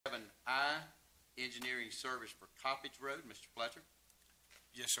engineering service for Coppage Road. Mr. Fletcher?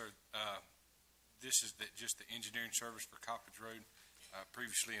 Yes, sir. This is just the engineering service for Coppage Road.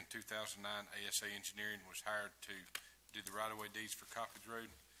 Previously in 2009, ASA Engineering was hired to do the right-of-way deeds for Coppage Road,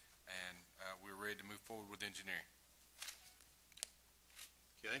 and we're ready to move forward with engineering.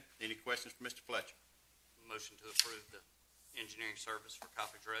 Okay. Any questions for Mr. Fletcher? Motion to approve the engineering service for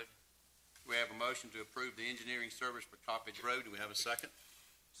Coppage Road. We have a motion to approve the engineering service for Coppage Road. Do we have a second?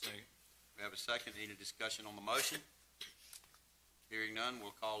 Second. We have a second. Any discussion on the motion? Hearing none,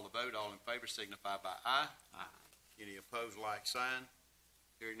 we'll call the vote. All in favor signify by aye. Aye. Any opposed, like sign.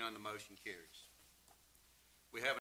 Hearing none, the motion carries. We have